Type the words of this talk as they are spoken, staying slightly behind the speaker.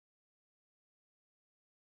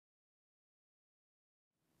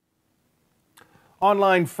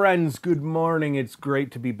Online friends, good morning. It's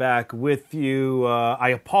great to be back with you. I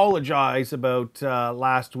apologize about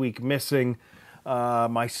last week missing.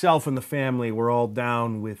 Myself and the family were all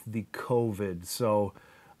down with the COVID. So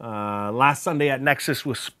last Sunday at Nexus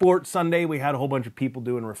was Sports Sunday. We had a whole bunch of people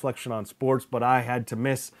doing reflection on sports, but I had to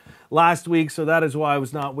miss last week. So that is why I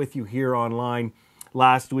was not with you here online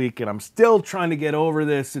last week. And I'm still trying to get over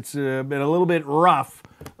this. It's been a little bit rough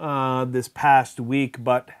this past week,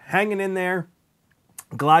 but hanging in there.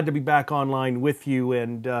 Glad to be back online with you,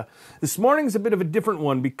 and this morning's a bit of a different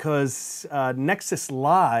one because Nexus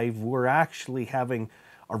Live, we're actually having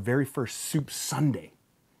our very first Soup Sunday.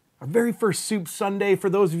 Our very first Soup Sunday, for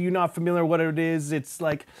those of you not familiar what it is, it's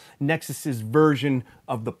like Nexus's version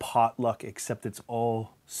of the potluck, except it's all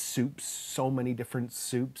soups, so many different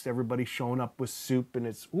soups, everybody showing up with soup, and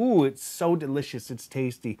it's so delicious, it's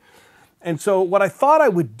tasty. And so what I thought I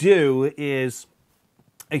would do is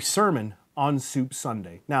a sermon on Soup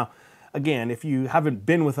Sunday. Now, again, if you haven't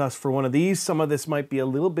been with us for one of these, some of this might be a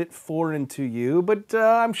little bit foreign to you, but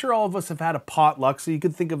I'm sure all of us have had a potluck, so you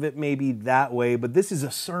could think of it maybe that way. But this is a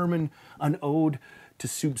sermon, an ode to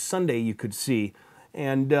Soup Sunday, you could see.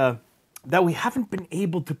 And that we haven't been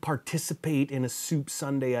able to participate in a Soup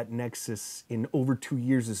Sunday at Nexus in over 2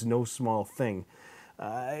 years is no small thing.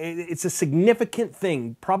 It's a significant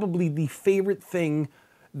thing, probably the favorite thing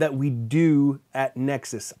that we do at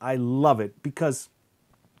Nexus. I love it because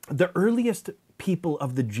the earliest people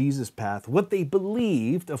of the Jesus path, what they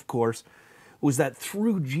believed, of course, was that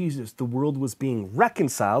through Jesus, the world was being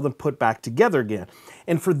reconciled and put back together again.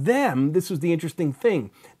 And for them, this was the interesting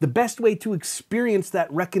thing. The best way to experience that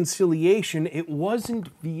reconciliation, it wasn't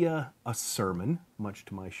via a sermon, much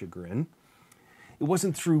to my chagrin. It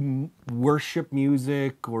wasn't through worship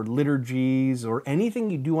music or liturgies or anything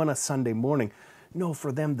you do on a Sunday morning. No,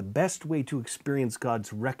 for them, the best way to experience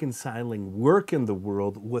God's reconciling work in the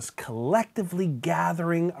world was collectively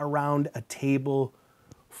gathering around a table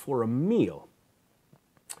for a meal.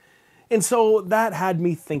 And so that had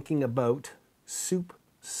me thinking about Soup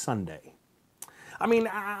Sunday. I mean,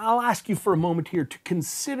 I'll ask you for a moment here to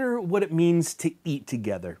consider what it means to eat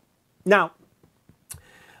together. Now,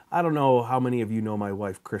 I don't know how many of you know my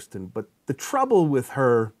wife, Kristen, but the trouble with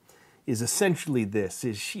her is essentially this,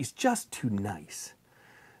 is she's just too nice.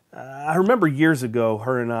 I remember years ago,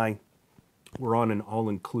 her and I were on an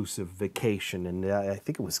all-inclusive vacation, and I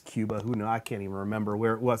think it was Cuba. Who knows? I can't even remember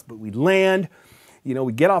where it was, but we land,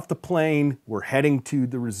 we get off the plane, we're heading to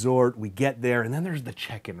the resort, we get there, and then there's the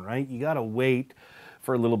check-in, right? You got to wait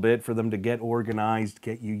for a little bit for them to get organized,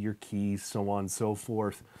 get you your keys, so on and so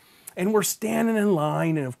forth. And we're standing in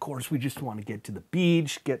line, and of course, we just want to get to the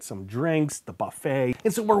beach, get some drinks, the buffet.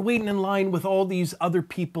 And so we're waiting in line with all these other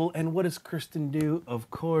people, and what does Kristen do? Of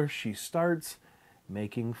course, she starts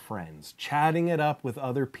making friends, chatting it up with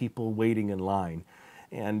other people waiting in line.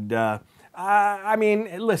 And I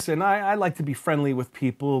mean, listen, I like to be friendly with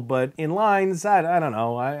people, but in lines, I don't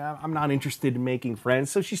know, I'm not interested in making friends.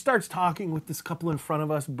 So she starts talking with this couple in front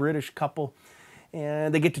of us, British couple.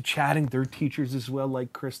 And they get to chatting. They're teachers as well,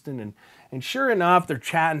 like Kristen. And sure enough, they're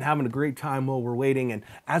chatting, having a great time while we're waiting. And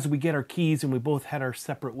as we get our keys and we both head our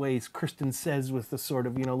separate ways, Kristen says with a sort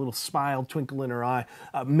of, little smile, twinkle in her eye,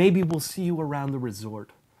 maybe we'll see you around the resort.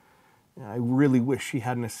 I really wish she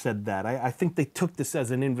hadn't have said that. I think they took this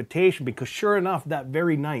as an invitation because sure enough, that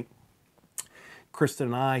very night, Kristen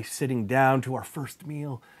and I sitting down to our first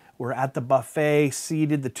meal, we're at the buffet,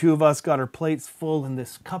 seated, the two of us got our plates full, and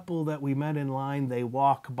this couple that we met in line, they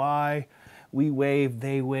walk by, we wave,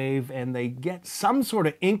 they wave, and they get some sort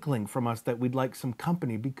of inkling from us that we'd like some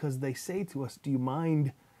company because they say to us, do you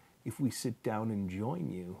mind if we sit down and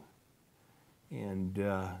join you? And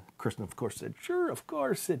Kristen, of course, said, sure, of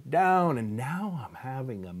course, sit down. And now I'm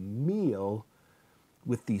having a meal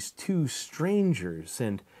with these two strangers.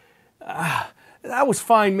 And that was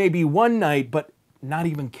fine maybe one night, but not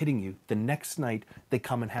even kidding you. The next night, they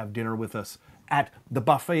come and have dinner with us at the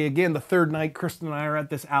buffet again. The third night, Kristen and I are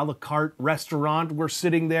at this a la carte restaurant. We're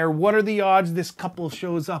sitting there. What are the odds this couple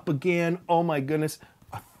shows up again? Oh my goodness.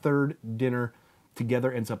 A third dinner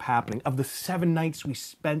together ends up happening. Of the 7 nights we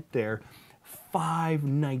spent there, 5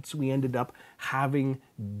 nights we ended up having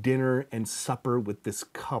dinner and supper with this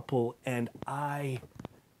couple, and I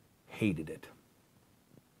hated it.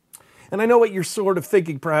 And I know what you're sort of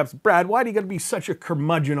thinking, perhaps, Brad, why do you got to be such a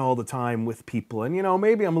curmudgeon all the time with people? And,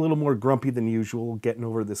 maybe I'm a little more grumpy than usual getting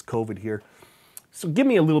over this COVID here. So give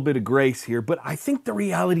me a little bit of grace here. But I think the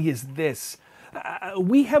reality is this.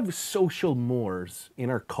 We have social mores in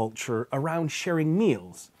our culture around sharing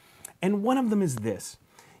meals. And one of them is this.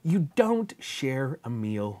 You don't share a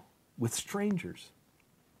meal with strangers.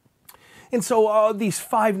 And so these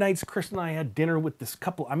 5 nights, Chris and I had dinner with this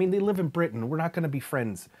couple. I mean, they live in Britain. We're not going to be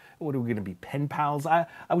friends. What are we going to be, pen pals? I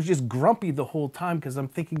was just grumpy the whole time because I'm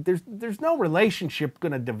thinking there's no relationship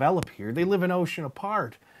going to develop here. They live an ocean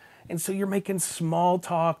apart. And so you're making small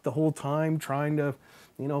talk the whole time, trying to,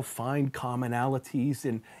 find commonalities.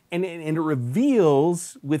 And it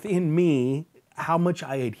reveals within me how much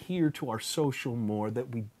I adhere to our social more,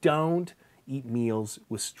 that we don't eat meals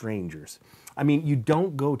with strangers. I mean, you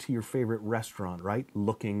don't go to your favorite restaurant, right,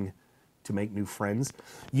 looking to make new friends.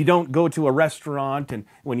 You don't go to a restaurant and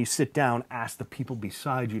when you sit down, ask the people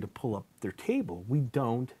beside you to pull up their table. We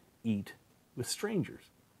don't eat with strangers.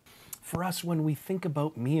 For us, when we think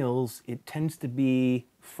about meals, it tends to be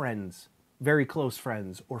friends, very close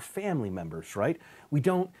friends, or family members, right? We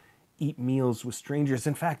don't eat meals with strangers.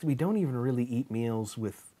 In fact, we don't even really eat meals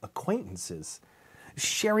with acquaintances.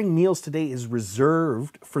 Sharing meals today is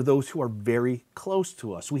reserved for those who are very close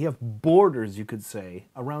to us. We have borders, you could say,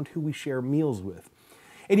 around who we share meals with.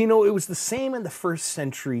 And it was the same in the first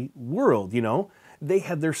century world, They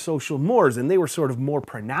had their social mores, and they were sort of more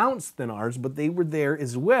pronounced than ours, but they were there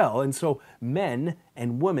as well. And so men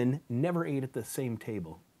and women never ate at the same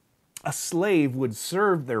table. A slave would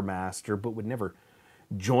serve their master, but would never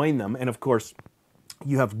join them. And of course,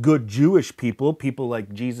 you have good Jewish people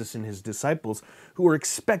like Jesus and his disciples, who are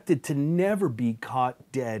expected to never be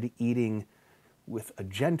caught dead eating with a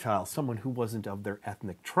Gentile, someone who wasn't of their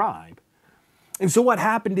ethnic tribe. And so what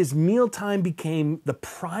happened is mealtime became the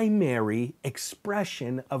primary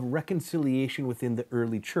expression of reconciliation within the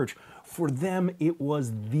early church. For them, it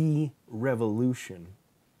was the revolution.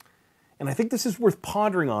 And I think this is worth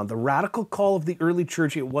pondering on. The radical call of the early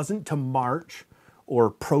church, it wasn't to march or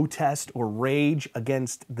protest or rage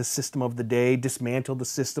against the system of the day, dismantle the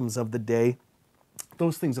systems of the day.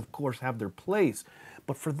 Those things, of course, have their place.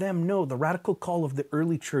 But for them, no, the radical call of the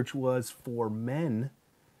early church was for men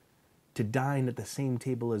to dine at the same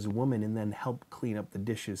table as women and then help clean up the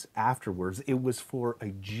dishes afterwards. It was for a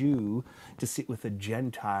Jew to sit with a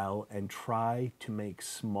Gentile and try to make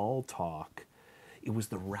small talk. It was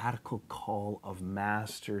the radical call of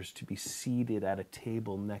masters to be seated at a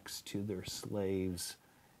table next to their slaves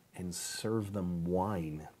and serve them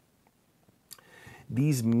wine.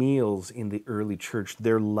 These meals in the early church,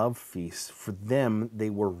 their love feasts, for them, they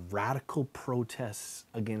were radical protests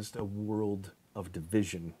against a world of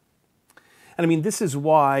division. And I mean, this is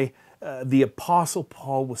why the Apostle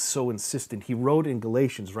Paul was so insistent. He wrote in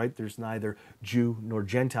Galatians, right? There's neither Jew nor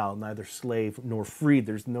Gentile, neither slave nor free.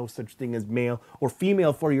 There's no such thing as male or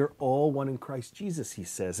female, for you're all one in Christ Jesus, he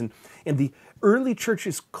says. And the early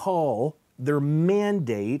church's call, their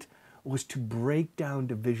mandate, was to break down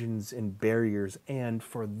divisions and barriers. And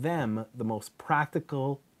for them, the most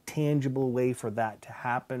practical, tangible way for that to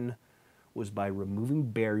happen was by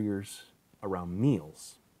removing barriers around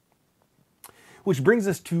meals. Which brings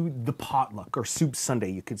us to the potluck, or Soup Sunday,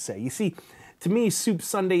 you could say. You see, to me, Soup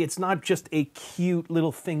Sunday, it's not just a cute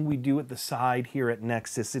little thing we do at the side here at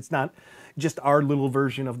Nexus. It's not just our little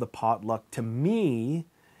version of the potluck. To me,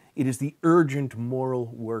 it is the urgent moral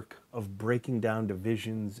work of breaking down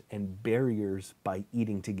divisions and barriers by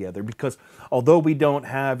eating together. Because although we don't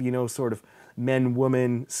have, sort of men,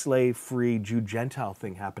 woman, slave, free, Jew, Gentile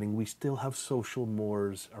thing happening, we still have social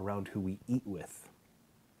mores around who we eat with.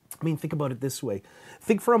 I mean, think about it this way.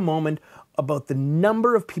 Think for a moment about the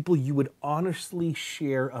number of people you would honestly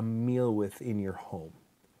share a meal with in your home.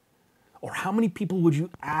 Or how many people would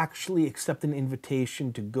you actually accept an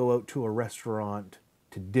invitation to go out to a restaurant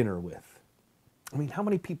to dinner with? I mean, how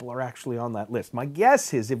many people are actually on that list? My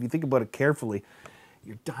guess is, if you think about it carefully,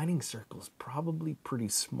 your dining circle is probably pretty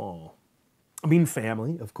small. I mean,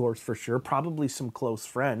 family, of course, for sure. Probably some close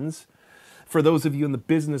friends. For those of you in the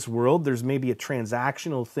business world, there's maybe a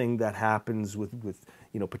transactional thing that happens with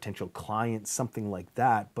potential clients, something like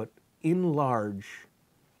that. But in large,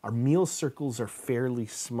 our meal circles are fairly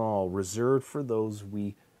small, reserved for those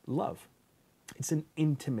we love. It's an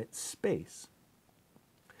intimate space.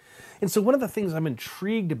 And so one of the things I'm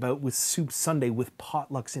intrigued about with Soup Sunday, with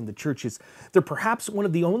potlucks in the church, is they're perhaps one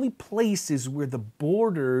of the only places where the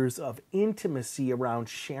borders of intimacy around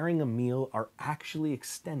sharing a meal are actually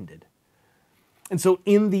extended. And so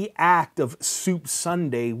in the act of Soup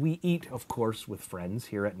Sunday, we eat, of course, with friends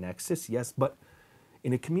here at Nexus, yes, but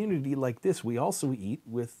in a community like this, we also eat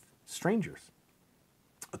with strangers,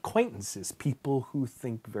 acquaintances, people who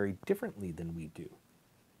think very differently than we do.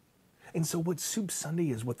 And so what Soup Sunday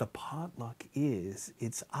is, what the potluck is,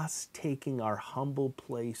 it's us taking our humble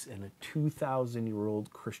place in a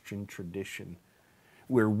 2,000-year-old Christian tradition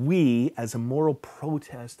where we, as a moral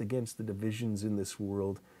protest against the divisions in this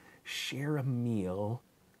world, share a meal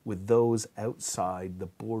with those outside the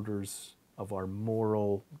borders of our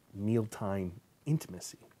moral mealtime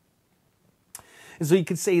intimacy. And so you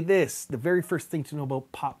could say this, the very first thing to know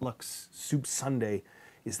about Potluck Soup Sunday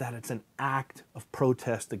is that it's an act of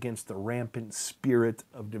protest against the rampant spirit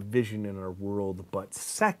of division in our world. But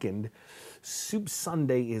second, Soup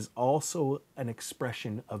Sunday is also an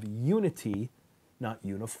expression of unity, not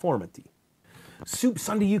uniformity. Soup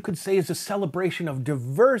Sunday, you could say, is a celebration of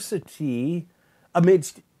diversity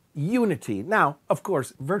amidst unity. Now, of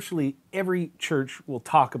course, virtually every church will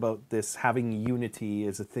talk about this, having unity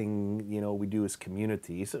as a thing, we do as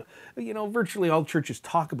community. So, virtually all churches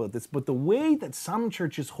talk about this, but the way that some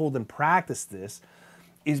churches hold and practice this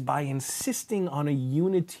is by insisting on a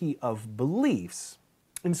unity of beliefs.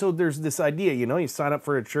 And so there's this idea, you sign up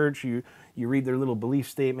for a church, you read their little belief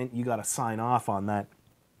statement, you got to sign off on that.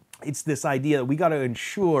 It's this idea that we got to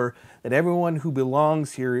ensure that everyone who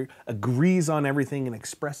belongs here agrees on everything and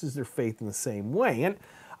expresses their faith in the same way. And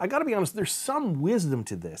I got to be honest, there's some wisdom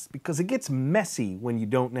to this because it gets messy when you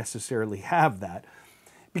don't necessarily have that.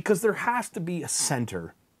 Because there has to be a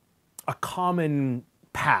center, a common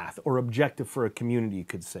path or objective for a community, you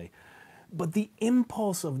could say. But the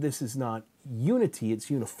impulse of this is not unity,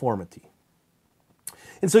 it's uniformity.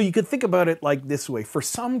 And so you could think about it like this way. For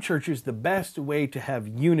some churches, the best way to have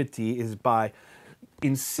unity is by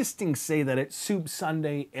insisting, say, that at Soup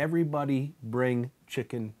Sunday, everybody bring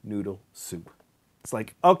chicken noodle soup. It's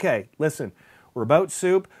like, okay, listen, we're about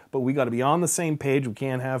soup, but we got to be on the same page. We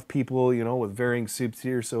can't have people, with varying soups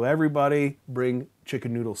here. So everybody bring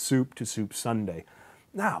chicken noodle soup to Soup Sunday.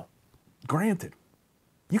 Now, granted,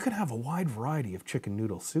 you can have a wide variety of chicken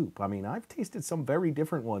noodle soup. I mean, I've tasted some very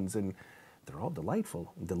different ones, and they're all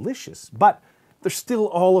delightful and delicious, but they're still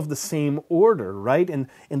all of the same order, right? And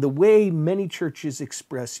the way many churches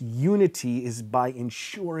express unity is by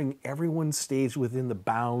ensuring everyone stays within the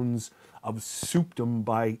bounds of soupdom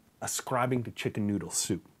by ascribing to chicken noodle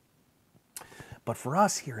soup. But for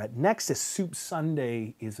us here at Nexus, Soup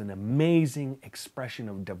Sunday is an amazing expression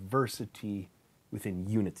of diversity within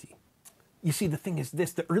unity. You see, the thing is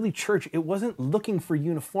this, the early church, it wasn't looking for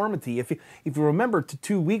uniformity. If you remember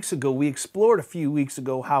 2 weeks ago, we explored a few weeks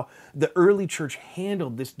ago how the early church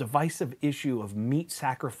handled this divisive issue of meat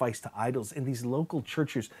sacrifice to idols in these local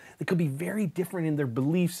churches that could be very different in their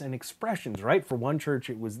beliefs and expressions, right? For one church,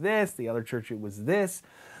 it was this, the other church, it was this.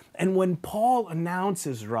 And when Paul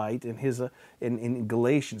announces, right, in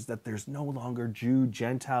Galatians that there's no longer Jew,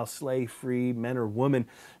 Gentile, slave, free, men or women,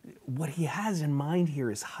 what he has in mind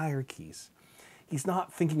here is hierarchies. He's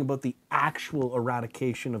not thinking about the actual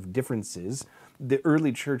eradication of differences. The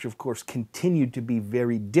early church, of course, continued to be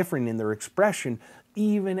very different in their expression,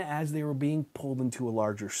 even as they were being pulled into a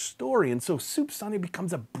larger story. And so Soup Sunday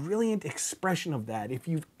becomes a brilliant expression of that. If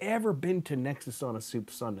you've ever been to Nexus on a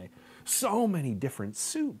Soup Sunday, so many different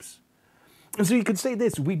soups. And so you could say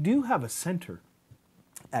this, we do have a center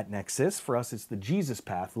at Nexus. For us, it's the Jesus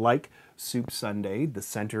path. Like Soup Sunday, the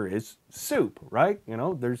center is soup, right?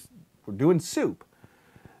 We're doing soup.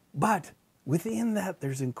 But within that,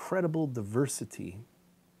 there's incredible diversity.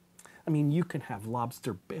 I mean, you can have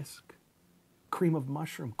lobster bisque, cream of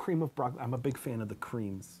mushroom, cream of broccoli. I'm a big fan of the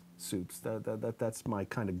creams soups. That's my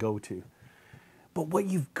kind of go-to. But what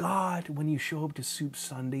you've got when you show up to Soup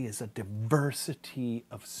Sunday is a diversity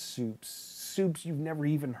of soups. Soups you've never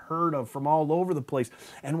even heard of from all over the place.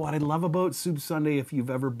 And what I love about Soup Sunday, if you've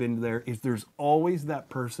ever been there, is there's always that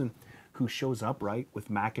person who shows up, right, with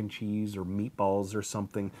mac and cheese or meatballs or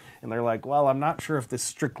something. And they're like, well, I'm not sure if this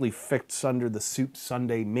strictly fits under the Soup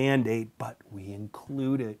Sunday mandate, but we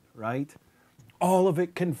include it, right? All of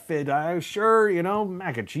it can fit. Sure,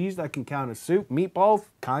 mac and cheese, that can count as soup. Meatballs,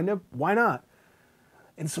 kind of, why not?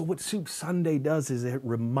 And so what Soup Sunday does is it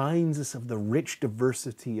reminds us of the rich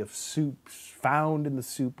diversity of soups found in the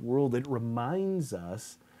soup world. It reminds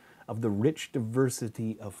us of the rich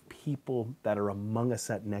diversity of people that are among us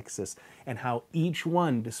at Nexus and how each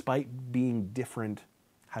one, despite being different,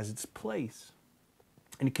 has its place.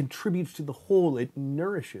 And it contributes to the whole. It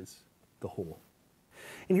nourishes the whole.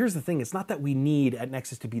 And here's the thing, it's not that we need at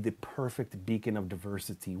Nexus to be the perfect beacon of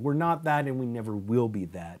diversity. We're not that and we never will be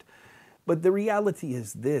that. But the reality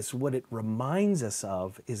is this, what it reminds us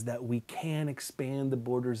of is that we can expand the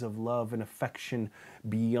borders of love and affection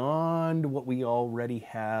beyond what we already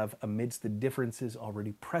have amidst the differences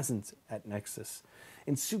already present at Nexus.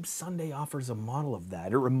 And Soup Sunday offers a model of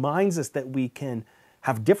that. It reminds us that we can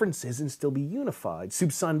have differences and still be unified.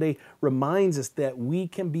 Soup Sunday reminds us that we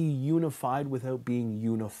can be unified without being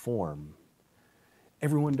uniform.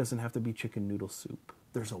 Everyone doesn't have to be chicken noodle soup.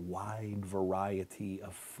 There's a wide variety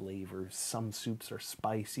of flavors. Some soups are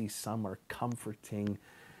spicy, some are comforting.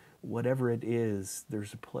 whatever it is,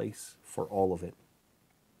 there's a place for all of it.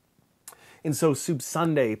 And so Soup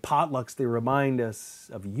Sunday, potlucks, they remind us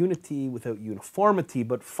of unity without uniformity.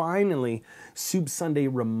 But finally, Soup Sunday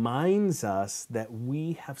reminds us that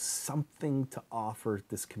we have something to offer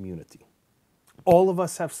this community. All of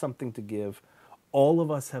us have something to give. All of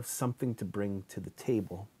us have something to bring to the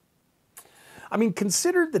table. I mean,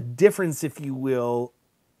 consider the difference, if you will,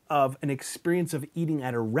 of an experience of eating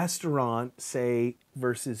at a restaurant, say,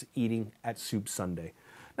 versus eating at Soup Sunday.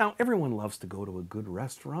 Now, everyone loves to go to a good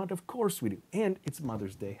restaurant. Of course we do. And it's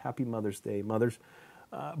Mother's Day. Happy Mother's Day, mothers.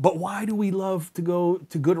 But why do we love to go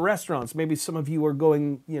to good restaurants? Maybe some of you are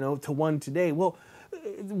going, to one today. Well,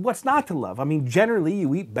 what's not to love? I mean, generally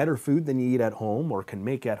you eat better food than you eat at home or can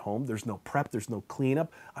make at home. There's no prep. There's no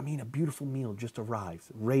cleanup. I mean, a beautiful meal just arrives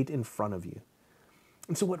right in front of you.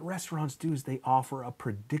 And so what restaurants do is they offer a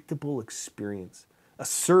predictable experience. A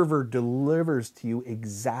server delivers to you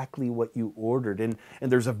exactly what you ordered. And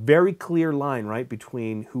there's a very clear line, right,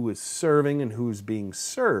 between who is serving and who's being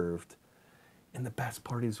served. And the best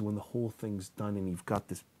part is when the whole thing's done and you've got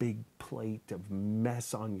this big plate of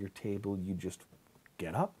mess on your table, you just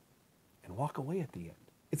get up and walk away at the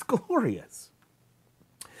end. It's glorious.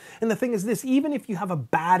 And the thing is this, even if you have a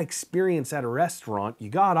bad experience at a restaurant, you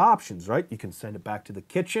got options, right? You can send it back to the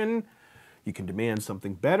kitchen. You can demand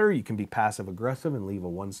something better. You can be passive aggressive and leave a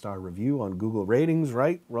 1-star review on Google ratings,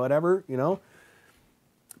 right? Whatever,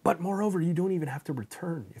 But moreover, you don't even have to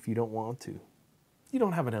return if you don't want to. You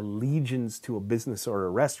don't have an allegiance to a business or a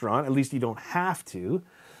restaurant. At least you don't have to.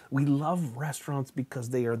 We love restaurants because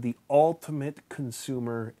they are the ultimate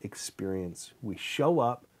consumer experience. We show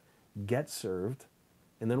up, get served,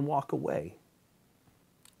 and then walk away.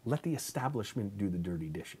 Let the establishment do the dirty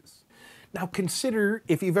dishes. Now consider,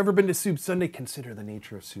 if you've ever been to Soup Sunday, consider the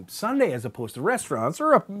nature of Soup Sunday as opposed to restaurants,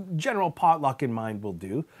 or a general potluck in mind will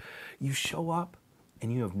do. You show up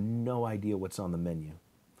and you have no idea what's on the menu.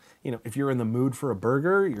 If you're in the mood for a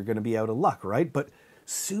burger, you're going to be out of luck, right? But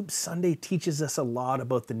Soup Sunday teaches us a lot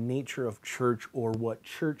about the nature of church or what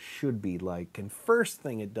church should be like. And first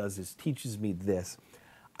thing it does is teaches me this.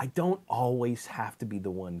 I don't always have to be the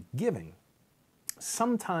one giving.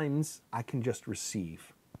 Sometimes I can just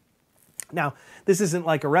receive. Now, this isn't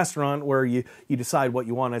like a restaurant where you decide what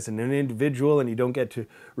you want as an individual and you don't get to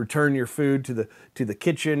return your food to the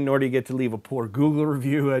kitchen, nor do you get to leave a poor Google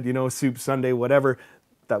review at, Soup Sunday, whatever.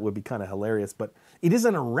 That would be kind of hilarious. But it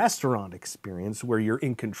isn't a restaurant experience where you're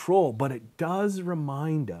in control, but it does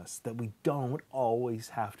remind us that we don't always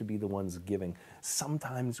have to be the ones giving.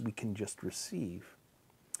 Sometimes we can just receive.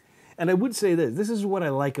 And I would say this is what I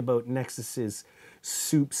like about Nexus's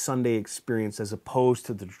Soup Sunday experience as opposed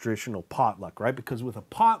to the traditional potluck, right? Because with a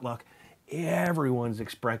potluck, everyone's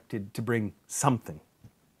expected to bring something.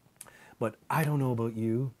 But I don't know about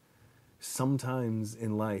you, sometimes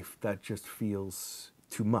in life that just feels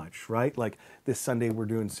too much, right? Like this Sunday we're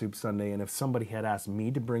doing Soup Sunday, and if somebody had asked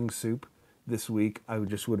me to bring soup this week, I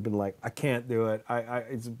would have been like, I can't do it.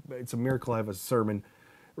 It's a miracle I have a sermon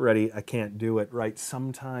ready. I can't do it, right?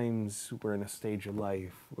 Sometimes we're in a stage of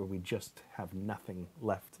life where we just have nothing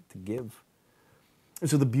left to give. And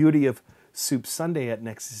so the beauty of Soup Sunday at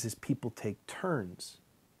Nexus is people take turns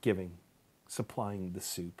giving, supplying the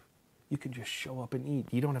soup. You can just show up and eat.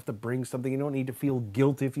 You don't have to bring something. You don't need to feel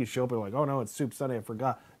guilty if you show up and like, oh no, it's Soup Sunday, I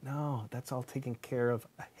forgot. No, that's all taken care of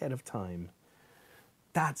ahead of time.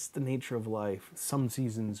 That's the nature of life. Some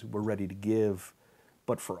seasons we're ready to give.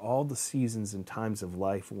 But for all the seasons and times of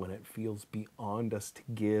life when it feels beyond us to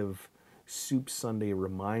give, Soup Sunday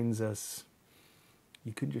reminds us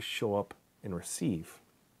you can just show up and receive.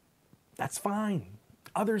 That's fine.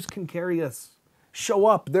 Others can carry us. Show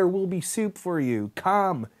up. There will be soup for you.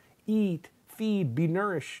 Come, eat, feed, be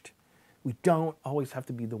nourished. We don't always have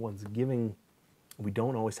to be the ones giving. We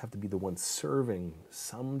don't always have to be the ones serving.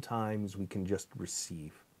 Sometimes we can just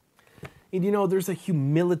receive. And there's a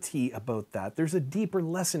humility about that. There's a deeper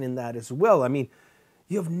lesson in that as well. I mean,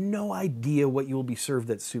 you have no idea what you will be served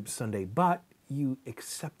at Soup Sunday, but you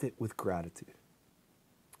accept it with gratitude.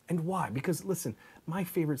 And why? Because listen, my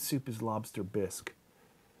favorite soup is lobster bisque.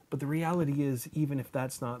 But the reality is, even if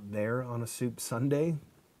that's not there on a Soup Sunday,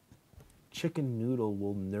 chicken noodle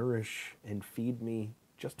will nourish and feed me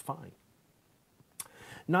just fine.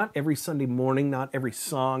 Not every Sunday morning, not every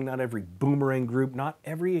song, not every boomerang group, not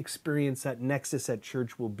every experience at Nexus at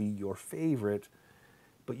church will be your favorite,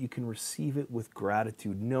 but you can receive it with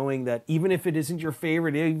gratitude, knowing that even if it isn't your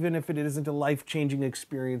favorite, even if it isn't a life-changing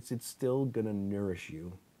experience, it's still going to nourish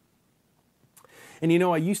you. And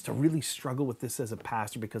I used to really struggle with this as a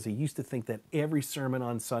pastor because I used to think that every sermon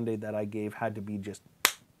on Sunday that I gave had to be just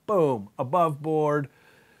boom, above board,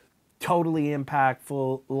 totally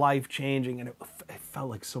impactful, life-changing, and it felt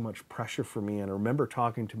like so much pressure for me. And I remember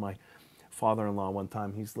talking to my father-in-law one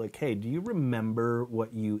time. He's like, hey, do you remember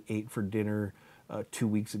what you ate for dinner 2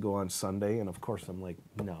 weeks ago on Sunday? And of course I'm like,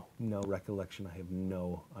 no recollection. I have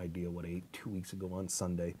no idea what I ate 2 weeks ago on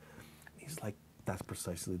Sunday. He's like, that's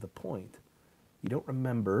precisely the point. You don't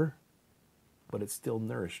remember, but it still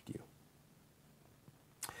nourished you.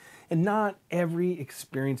 And not every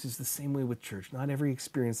experience is the same way with church. Not every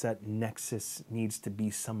experience at Nexus needs to be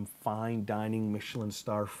some fine dining Michelin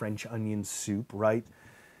star French onion soup, right?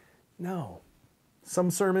 No. Some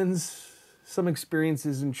sermons, some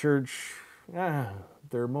experiences in church,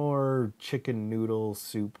 they're more chicken noodle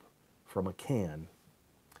soup from a can.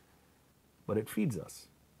 But it feeds us.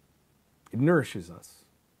 It nourishes us.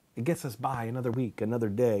 It gets us by another week, another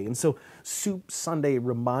day. And so Soup Sunday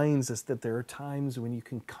reminds us that there are times when you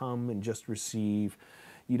can come and just receive.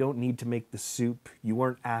 You don't need to make the soup. You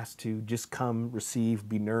weren't asked to. Just come, receive,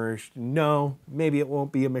 be nourished. No, maybe it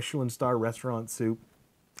won't be a Michelin star restaurant soup.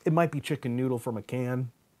 It might be chicken noodle from a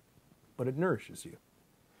can, but it nourishes you.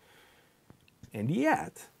 And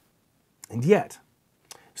yet,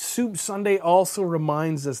 Soup Sunday also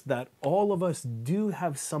reminds us that all of us do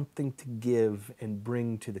have something to give and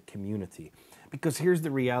bring to the community. Because here's the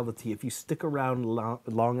reality. If you stick around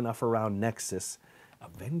long enough around Nexus,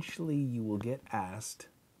 eventually you will get asked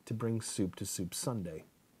to bring soup to Soup Sunday.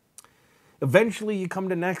 Eventually you come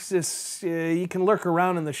to Nexus, you can lurk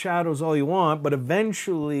around in the shadows all you want, but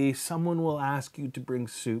eventually someone will ask you to bring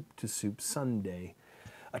soup to Soup Sunday.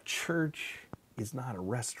 A church is not a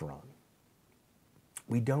restaurant.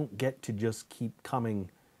 We don't get to just keep coming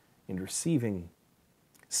and receiving.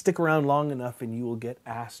 Stick around long enough and you will get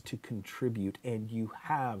asked to contribute, and you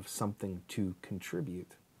have something to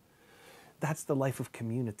contribute. That's the life of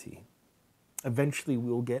community. Eventually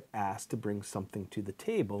we'll get asked to bring something to the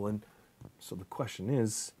table, and so the question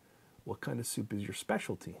is, what kind of soup is your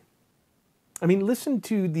specialty? I mean, listen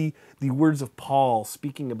to the words of Paul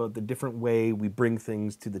speaking about the different way we bring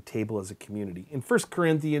things to the table as a community. In 1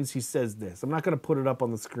 Corinthians, he says this. I'm not going to put it up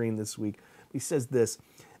on the screen this week. He says this: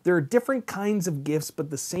 there are different kinds of gifts,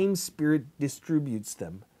 but the same Spirit distributes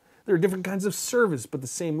them. There are different kinds of service, but the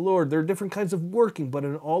same Lord. There are different kinds of working, but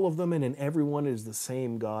in all of them and in everyone is the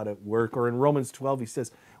same God at work. Or in Romans 12, he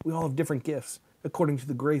says, we all have different gifts according to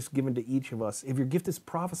the grace given to each of us. If your gift is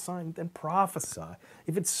prophesying, then prophesy.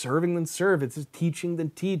 If it's serving, then serve. If it's teaching,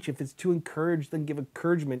 then teach. If it's to encourage, then give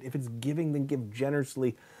encouragement. If it's giving, then give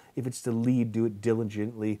generously. If it's to lead, do it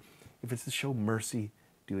diligently. If it's to show mercy,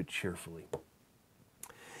 do it cheerfully.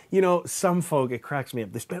 You know, some folk, it cracks me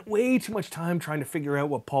up. They spent way too much time trying to figure out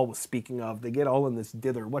what Paul was speaking of. They get all in this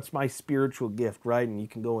dither. What's my spiritual gift, right? And you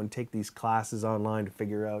can go and take these classes online to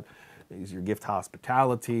figure out, is your gift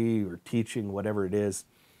hospitality or teaching, whatever it is.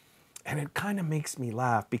 And it kind of makes me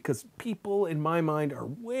laugh because people, in my mind, are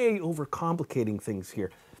way overcomplicating things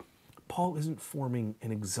here. Paul isn't forming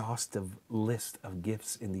an exhaustive list of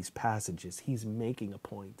gifts in these passages. He's making a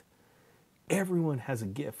point. Everyone has a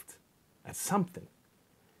gift at something.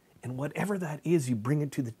 And whatever that is, you bring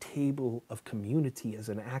it to the table of community as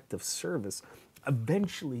an act of service.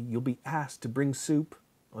 Eventually, you'll be asked to bring soup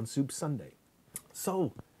on Soup Sunday.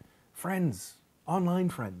 So, friends, online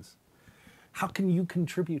friends, how can you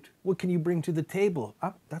contribute? What can you bring to the table?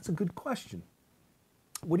 That's a good question.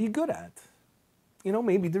 What are you good at? You know,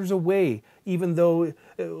 maybe there's a way, even though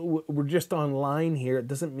we're just online here, it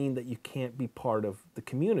doesn't mean that you can't be part of the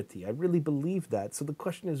community. I really believe that. So the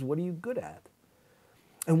question is, what are you good at?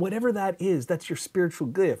 And whatever that is, that's your spiritual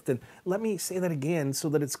gift. And let me say that again so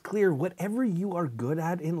that it's clear. Whatever you are good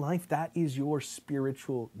at in life, that is your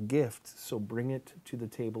spiritual gift. So bring it to the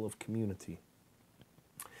table of community.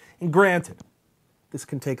 And granted, this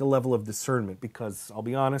can take a level of discernment because I'll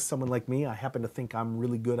be honest, someone like me, I happen to think I'm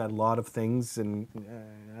really good at a lot of things, and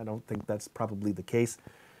I don't think that's probably the case.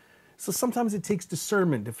 So sometimes it takes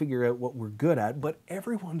discernment to figure out what we're good at, but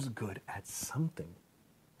everyone's good at something.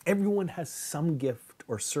 Everyone has some gift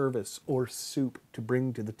or service or soup to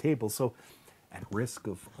bring to the table. So at risk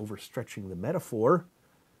of overstretching the metaphor,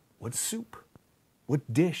 what soup,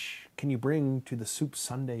 what dish can you bring to the Soup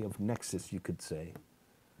Sunday of Nexus, you could say?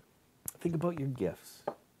 Think about your gifts.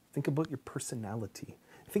 Think about your personality.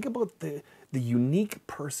 Think about the unique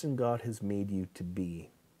person God has made you to be.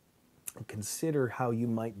 And consider how you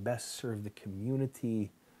might best serve the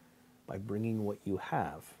community by bringing what you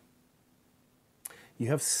have. You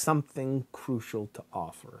have something crucial to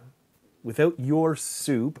offer. Without your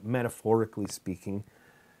soup, metaphorically speaking,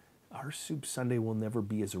 our Soup Sunday will never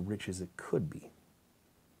be as rich as it could be.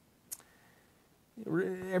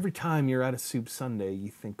 Every time you're at a soup Sunday, you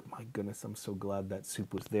think, my goodness, I'm so glad that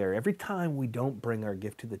soup was there. Every time we don't bring our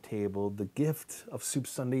gift to the table, the gift of Soup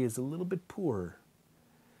Sunday is a little bit poorer.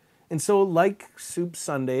 And so, like Soup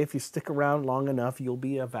Sunday, if you stick around long enough, you'll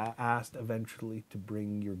be asked eventually to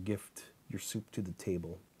bring your gift, your soup, to the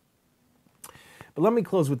table. But let me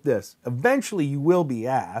close with this. Eventually, you will be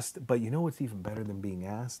asked, but you know what's even better than being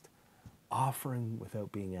asked? Offering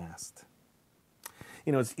without being asked.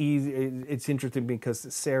 You know, it's easy. It's interesting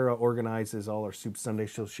because Sarah organizes all our Soup Sunday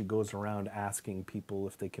shows. She goes around asking people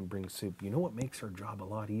if they can bring soup. You know what makes her job a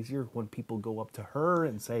lot easier? When people go up to her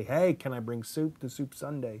and say, hey, can I bring soup to Soup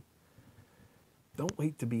Sunday? Don't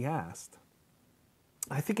wait to be asked.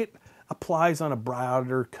 I think it applies on a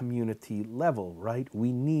broader community level, right?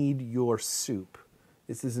 We need your soup.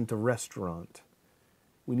 This isn't a restaurant.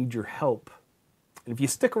 We need your help. And if you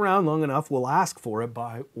stick around long enough, we'll ask for it,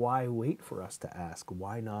 but why wait for us to ask?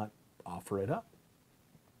 Why not offer it up?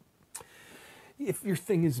 If your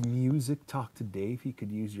thing is music, talk to Dave. He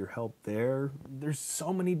could use your help there. There's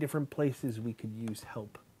so many different places we could use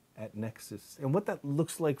help at Nexus. And what that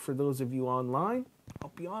looks like for those of you online,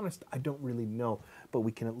 I'll be honest, I don't really know. But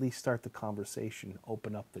we can at least start the conversation,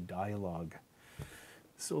 open up the dialogue.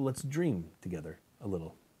 So let's dream together a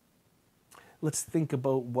little. Let's think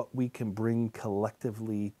about what we can bring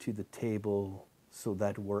collectively to the table so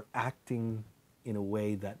that we're acting in a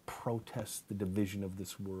way that protests the division of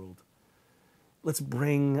this world. Let's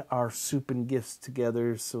bring our soup and gifts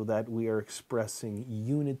together so that we are expressing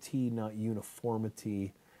unity, not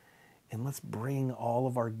uniformity. And let's bring all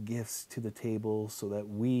of our gifts to the table so that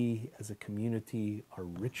we as a community are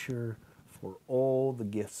richer for all the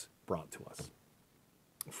gifts brought to us.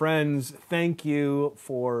 Friends, thank you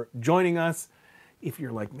for joining us. If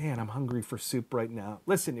you're like, man, I'm hungry for soup right now.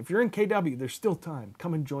 Listen, if you're in KW, there's still time.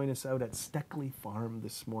 Come and join us out at Steckley Farm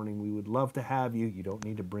this morning. We would love to have you. You don't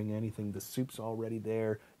need to bring anything. The soup's already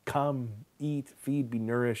there. Come, eat, feed, be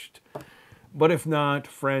nourished. But if not,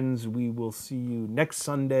 friends, we will see you next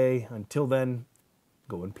Sunday. Until then,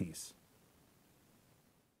 go in peace.